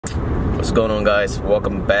What's going on, guys?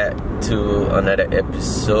 Welcome back to another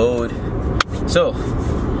episode. So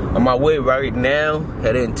on my way right now,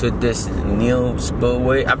 heading to this new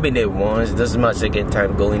spillway. I've been there once. This is my second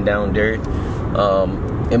time going down there.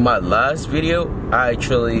 In my last video, I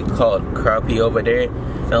actually caught crappie over there,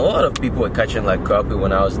 and a lot of people were catching like crappie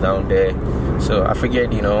when I was down there. So I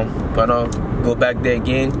figured, gonna go back there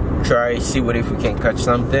again, try see what if we can catch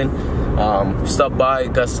something. Stop by,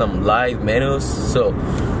 got some live minnows, so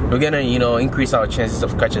we're gonna increase our chances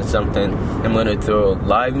of catching something. I'm gonna throw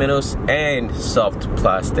live minnows and soft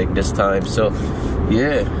plastic this time. So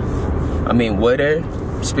yeah, I mean, weather,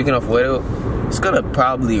 speaking of weather, it's gonna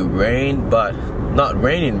probably rain, but not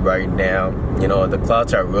raining right now. The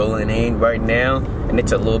clouds are rolling in right now and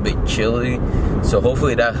it's a little bit chilly, so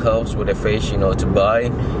hopefully that helps with the fish to buy.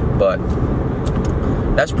 But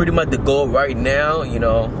that's pretty much the goal right now.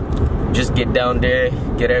 Just get down there,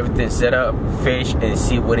 get everything set up, fish, and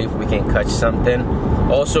see what if we can catch something.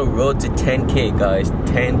 Also, road to 10K, guys.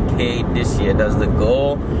 10K this year, that's the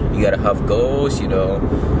goal. You gotta have goals,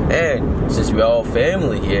 and since we're all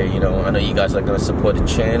family here, I know you guys are gonna support the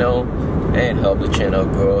channel and help the channel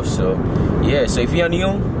grow. So yeah, so if you're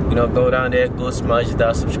new, go down there, go smash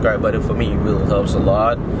that subscribe button for me. It really helps a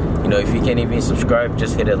lot. If you can't even subscribe,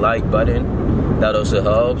 just hit a like button. That also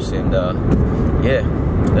helps. And yeah,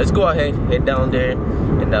 let's go ahead, head down there,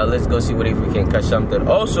 and let's go see what if we can catch something.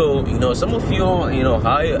 Also, some of you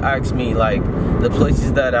ask me like the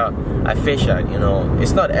places that I fish at.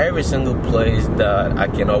 It's not every single place that I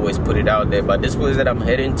can always put it out there, but this place that I'm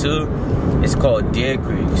heading to, it's called Deer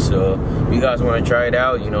Creek. So if you guys want to try it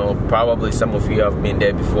out, probably some of you have been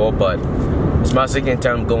there before, but it's my second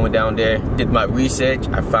time going down there. Did my research,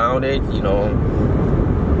 I found it.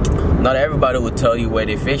 Not everybody will tell you where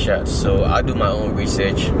they fish at, so I do my own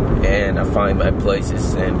research and I find my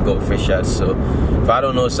places and go fish at. So if I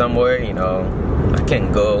don't know somewhere, I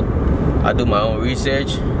can't go. I do my own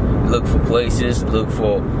research, look for places, look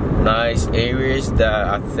for nice areas that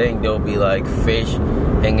I think there'll be like fish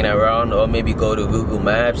hanging around, or maybe go to Google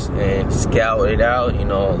Maps and scout it out,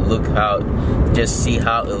 look how, just see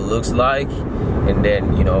how it looks like, and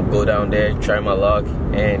then go down there, try my luck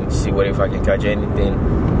and see what if I can catch anything.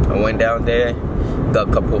 I went down there, got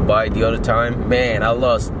a couple bites the other time. Man, I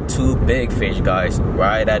lost 2 big fish, guys,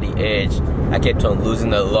 right at the edge. I kept on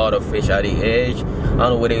losing a lot of fish at the edge. I don't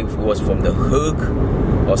know whether it was from the hook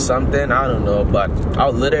or something, I don't know, but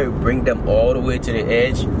I'll literally bring them all the way to the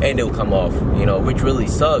edge and they'll come off, which really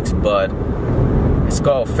sucks, but it's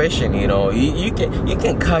called fishing. You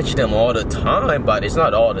can catch them all the time, but it's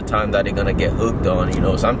not all the time that they're gonna get hooked on.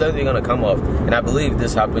 Sometimes they're gonna come off, and I believe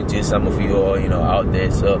this happened to some of you all out there.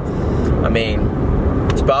 So I mean,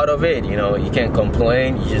 it's part of it. You can't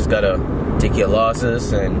complain. You just gotta take your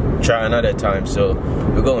losses and try another time. So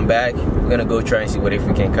we're going back. We're gonna go try and see what if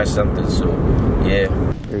we can catch something. So yeah,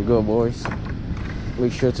 here you go, boys.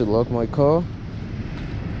 Make sure to lock my car.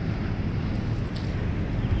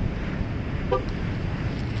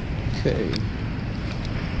 Okay,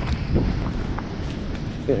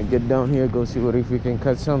 gonna get down here, go see what if we can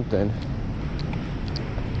catch something.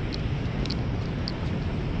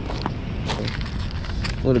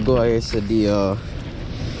 I'm gonna go ahead and set the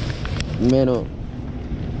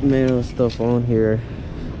minnow stuff on here,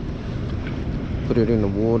 put it in the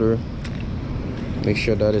water, make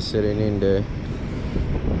sure that it's sitting in there.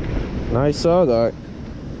 Nice saugeye.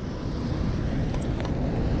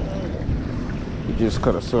 Just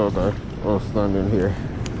cut a saugeye while standing here.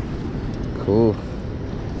 Cool.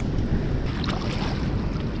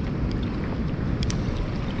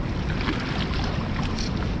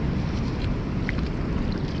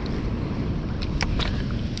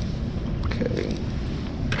 Okay.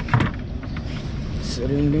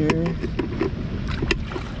 Sit in there.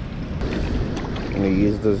 I'm gonna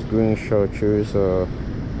use those green chartreuse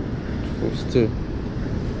supposed to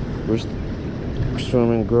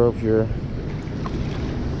swimming grub here.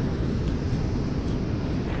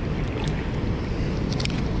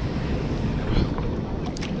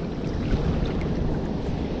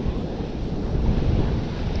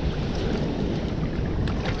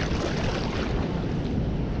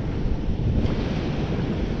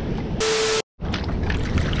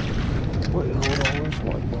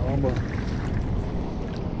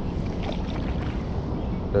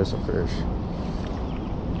 There's a fish.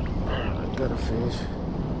 I got a fish.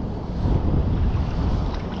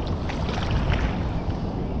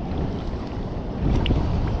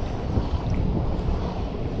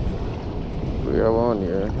 We are on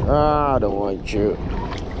here. I don't want you.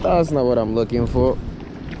 That's not what I'm looking for.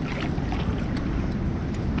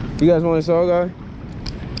 You guys want a saugeye?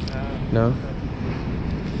 No.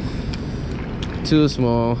 Too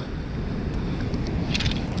small.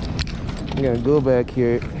 I'm gonna go back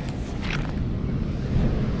here.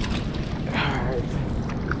 Alright.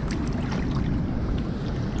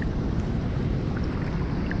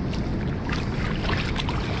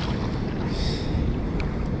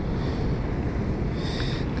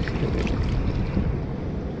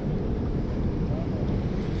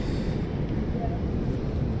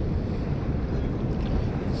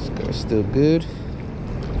 This guy's still good.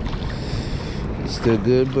 Still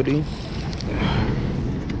good, buddy.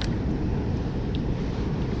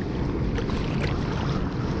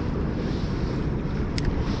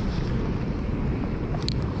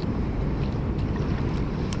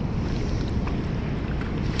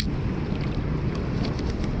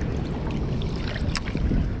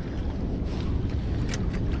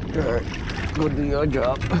 Alright, go do your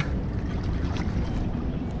job.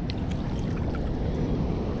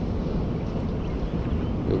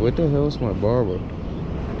 Wait, what the hell is my barber?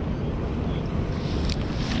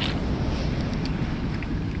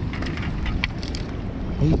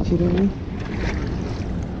 Are you kidding me?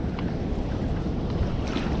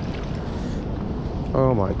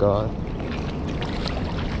 Oh my god.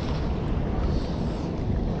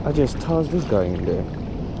 I just tossed this guy in there.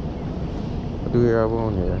 What do we have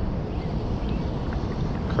on here?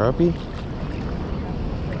 Crappie?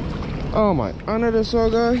 Oh my, another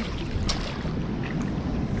saugeye?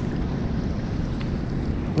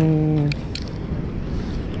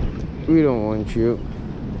 We don't want you.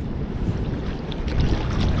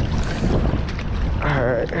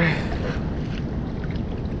 Alright.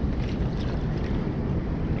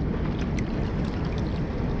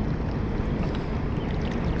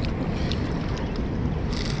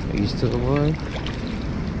 Are you still alive?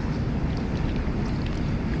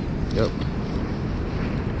 Yep.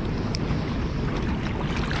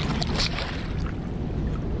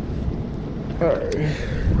 Alright.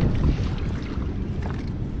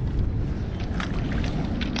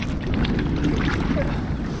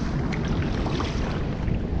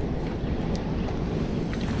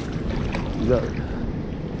 Go.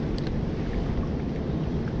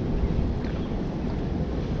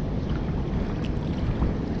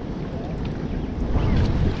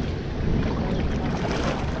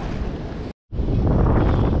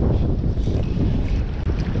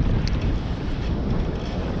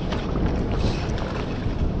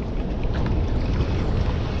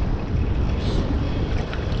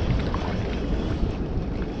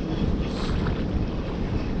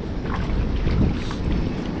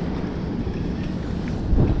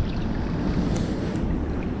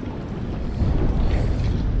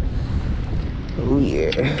 Oh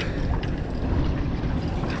yeah.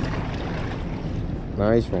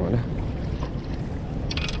 Nice one.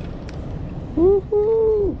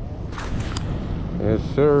 Woohoo! Yes,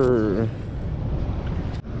 sir.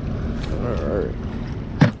 Alright.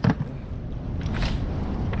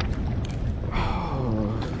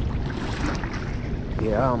 Oh.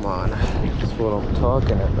 Yeah, man. That's what I'm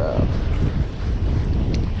talking about.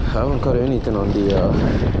 I haven't caught anything on the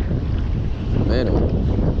manual.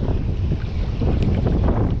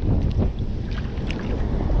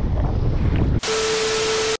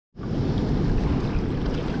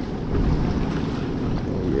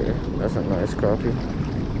 That's a nice crappie.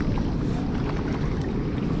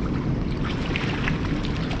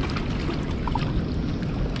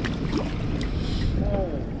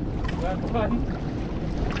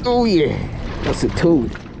 Oh yeah, that's a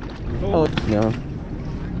toad. Oh no.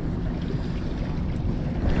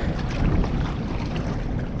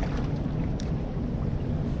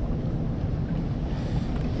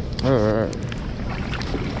 Alright.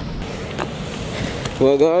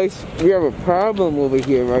 Well guys, we have a problem over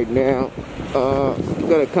here right now.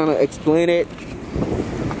 Gotta kind of explain it.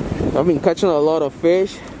 I've been catching a lot of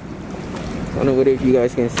fish. I don't know whether if you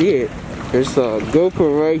guys can see it. There's a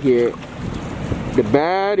GoPro right here. The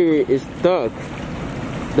battery is stuck.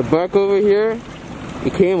 The back over here,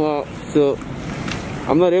 it came off, so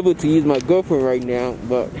I'm not able to use my GoPro right now,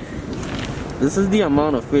 but this is the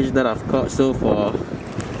amount of fish that I've caught so far.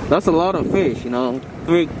 That's a lot of fish, you know.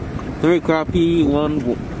 Three crappie, one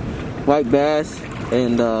white bass,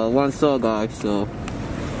 and one saugeye. So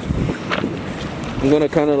I'm gonna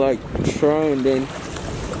kind of like try and then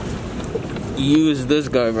use this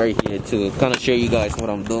guy right here to kind of show you guys what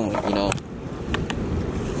I'm doing, you know.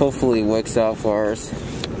 Hopefully it works out for us.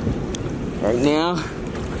 Right now,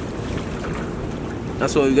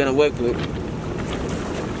 that's what we're gonna work with.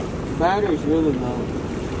 Battery's really low.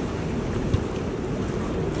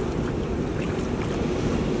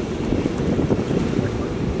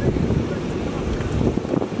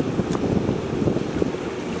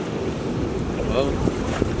 bro.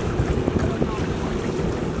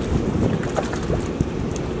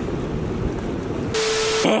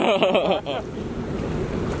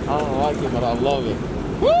 I don't like it, but I love it.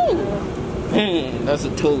 Woo! Man, that's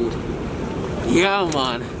a toad. Yeah,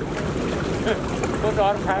 man. Put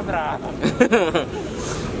on camera.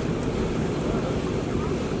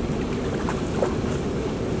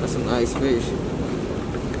 That's a nice fish.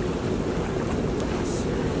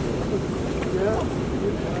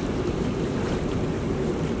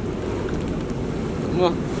 Come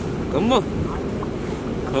on. Come on.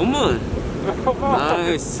 Come on.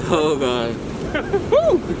 Nice, so good.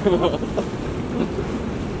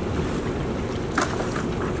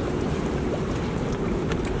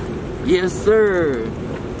 Yes, sir.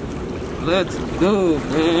 Let's go,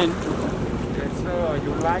 man. Yes, sir.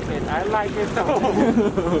 You like it. I like it too.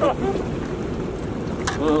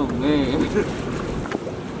 Oh, man.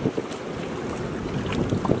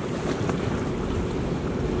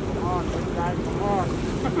 Come on, this guy, come on.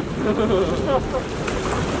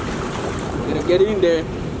 Gonna get in there.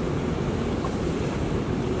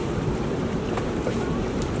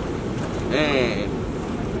 Man.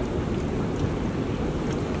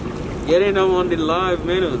 Getting them on the live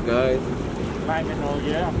minnows, guys. Like it, oh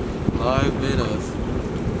yeah. Live minnows.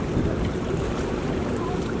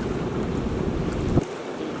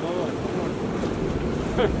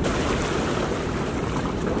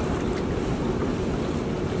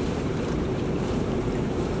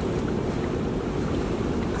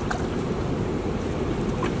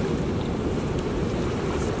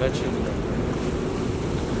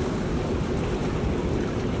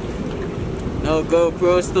 No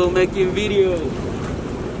GoPro, still making video.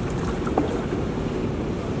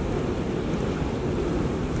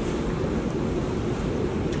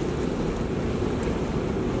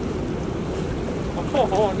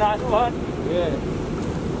 Oh, nice one. Yeah.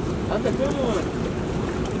 That's a good one.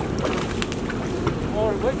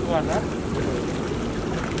 Oh, which one, huh?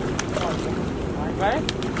 Like that?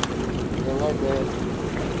 Yeah, like that.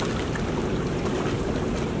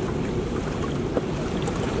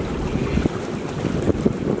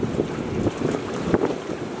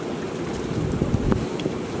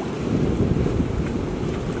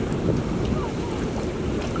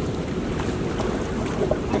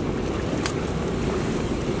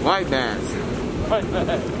 White bass. Like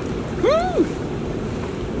that. Woo!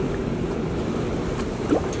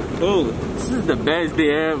 Oh, this is the best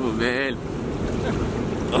day ever, man.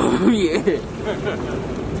 Oh yeah.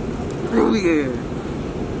 Oh yeah.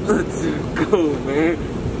 Let's go, man.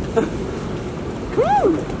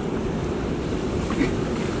 Woo!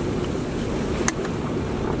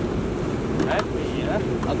 Happy, yeah?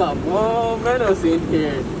 I got more minnows in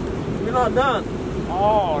here. We're not done.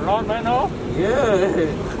 Oh, Lord Mano?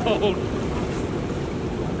 Yeah. Cold.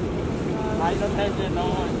 I don't have the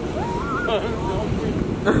noise.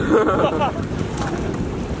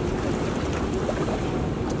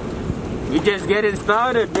 We just getting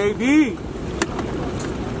started, baby.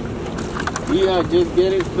 We are just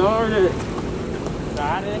getting started.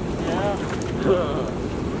 Got it? Yeah.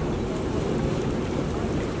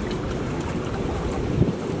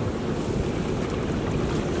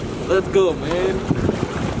 Let's go, man.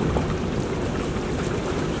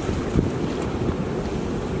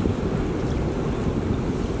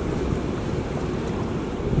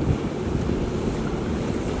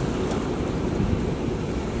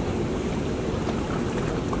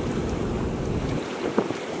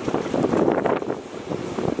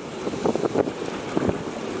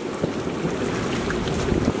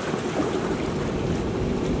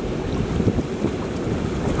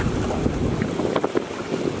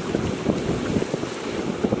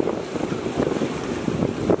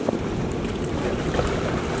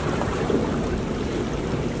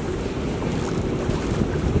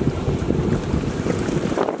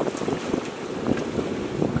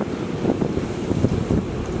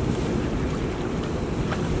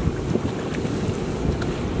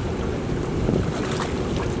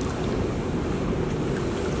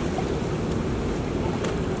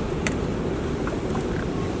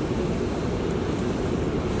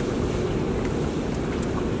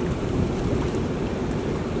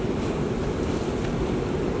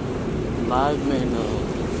 Live minnow.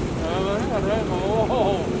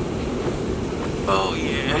 Oh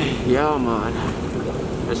yeah. Yeah, man.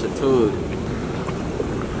 That's a toad.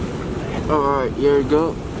 Alright, here we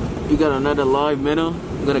go. We got another live minnow.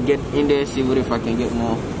 I'm gonna get in there, see what if I can get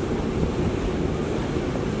more.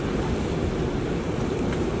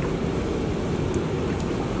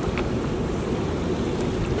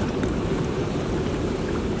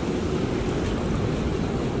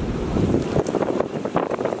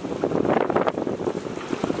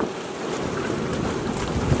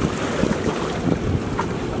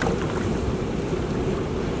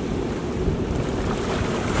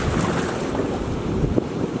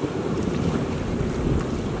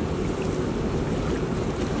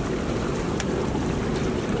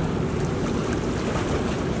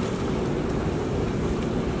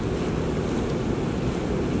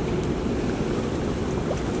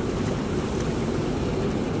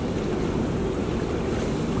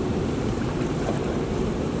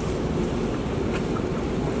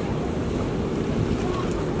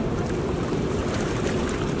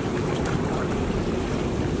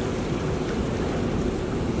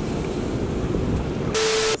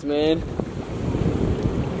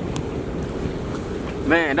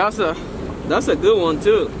 Man, that's a good one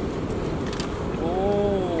too.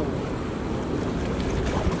 Oh.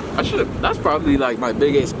 That's probably like my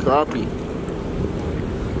biggest crappie.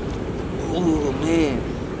 Oh man.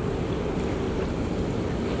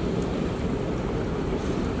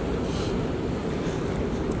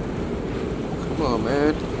 Come on,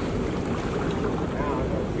 man.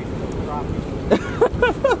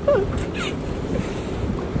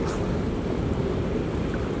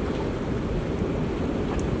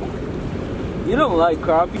 You don't like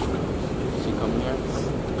crappie? She come here.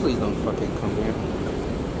 Please don't fucking come here.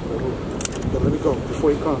 Yeah, let me go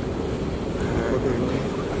before you come.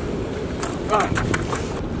 Okay.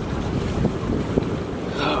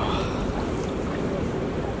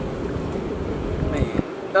 Man,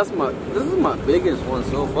 this is my biggest one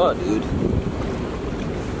so far, dude.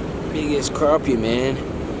 Biggest crappie, man.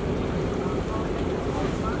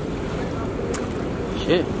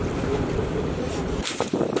 Shit.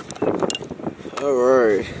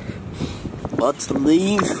 Alright. About to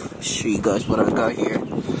leave. Show you guys what I got here.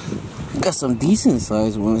 Got some decent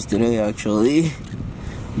sized ones today, actually.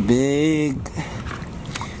 Big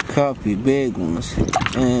crappie, big ones.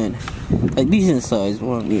 And a decent sized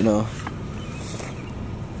one, you know.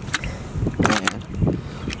 Man.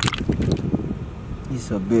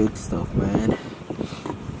 These are big stuff, man.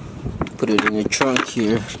 Put it in the trunk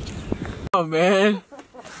here. Oh, man.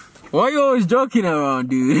 Why you always joking around,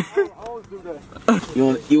 dude? I always do that.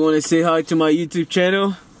 You want to say hi to my YouTube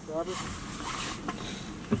channel?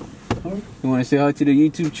 You want to say hi to the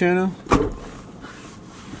YouTube channel?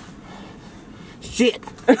 Shit!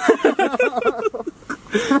 What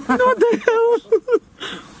the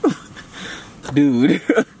hell? Dude,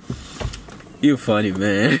 you funny,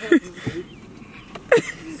 man.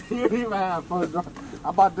 You didn't even have fun.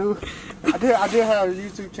 I did have a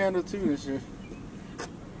YouTube channel too and shit.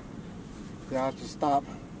 Yeah, I just stopped.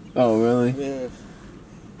 Oh, really? Yeah.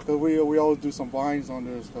 Cause we always do some vines on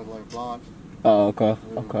there and stuff, like vlogs. Oh, okay.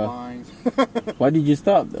 Okay. Vines. Why did you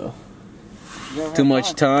stop though? Too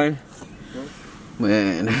much time? Yeah.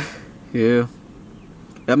 Man. Yeah.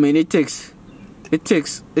 I mean, it takes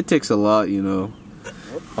a lot, you know.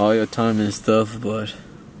 Yep. All your time and stuff, but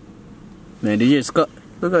man, they just got,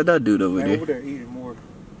 look at that dude over Man, there. over there eating more.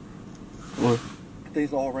 What?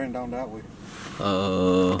 Things all ran down that way.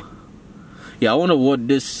 Yeah, I wonder what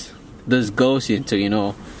this goes into, you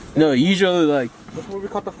know. No, usually like. That's where we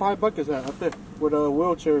caught the 5 buckets at, up there, with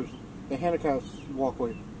wheelchairs and handicaps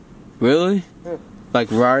walkway. Really? Yeah.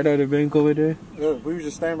 Like right at the bank over there? Yeah, we was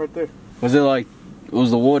just standing right there.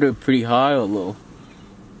 Was the water pretty high or low?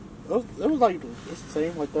 It was like, it's the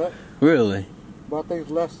same like that. Really? But I think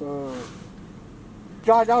it's less,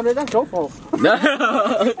 John, down there, that's your fault.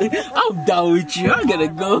 I'm done with you. I gotta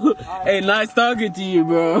go. Hey, nice talking to you,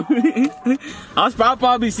 bro. I'll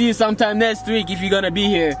probably see you sometime next week if you're gonna be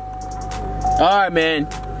here. Alright, man.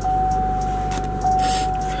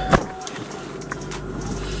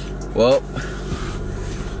 Well,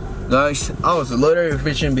 guys, I was literally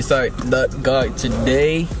fishing beside that guy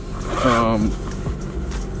today.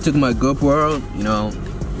 Took my GoPro out, you know.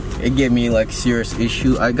 It gave me like serious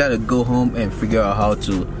issue. I gotta go home and figure out how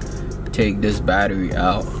to take this battery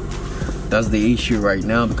out. That's the issue right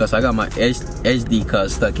now because I got my SD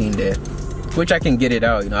card stuck in there, which I can get it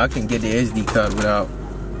out. You know, I can get the SD card without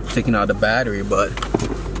taking out the battery, but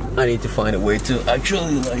I need to find a way to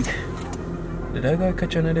actually like. Did that guy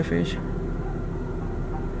catch another fish?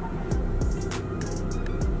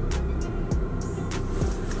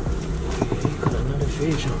 He caught another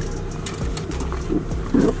fish.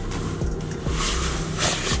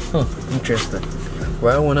 Oh, interesting.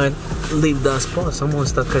 Right when I leave that spot, someone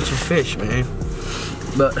start catching fish, man.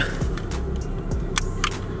 But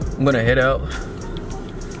I'm gonna head out.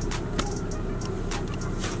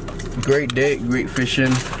 Great day, great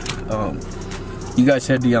fishing. You guys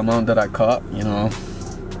had the amount that I caught, you know.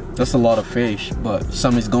 That's a lot of fish, but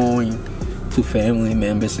some is going to family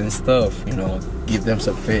members and stuff, you know. Give them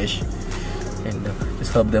some fish and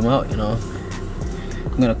just help them out, you know.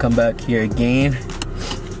 I'm gonna come back here again,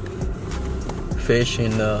 fish,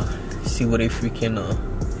 and see what if we can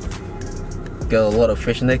get a lot of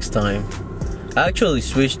fish next time. I actually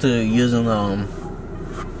switched to using I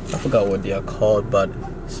forgot what they are called, but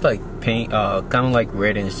it's like paint, kind of like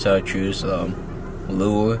red and chartreuse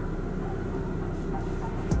lure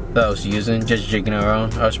that I was using, just jigging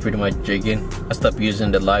around. I was pretty much jigging. I stopped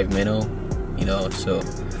using the live minnow, you know, so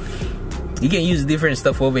you can use different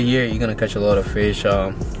stuff over here. You're gonna catch a lot of fish.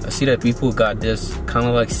 I see that people got this kind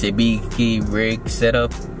of like sabiki rig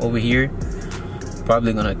setup over here.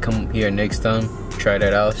 Probably gonna come here next time, try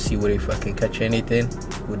that out, see what if I can catch anything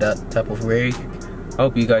with that type of rig. I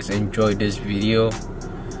hope you guys enjoyed this video.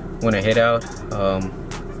 When I head out,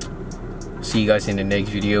 see you guys in the next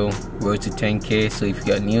video. Road to 10K. So if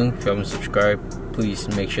you got new, if you haven't subscribed, please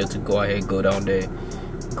make sure to go ahead, go down there,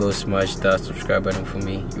 go smash that subscribe button for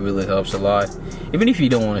me. It really helps a lot. Even if you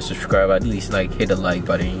don't want to subscribe, at least like hit the like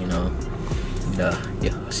button, you know. And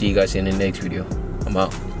yeah, I'll see you guys in the next video. I'm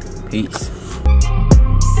out. Peace.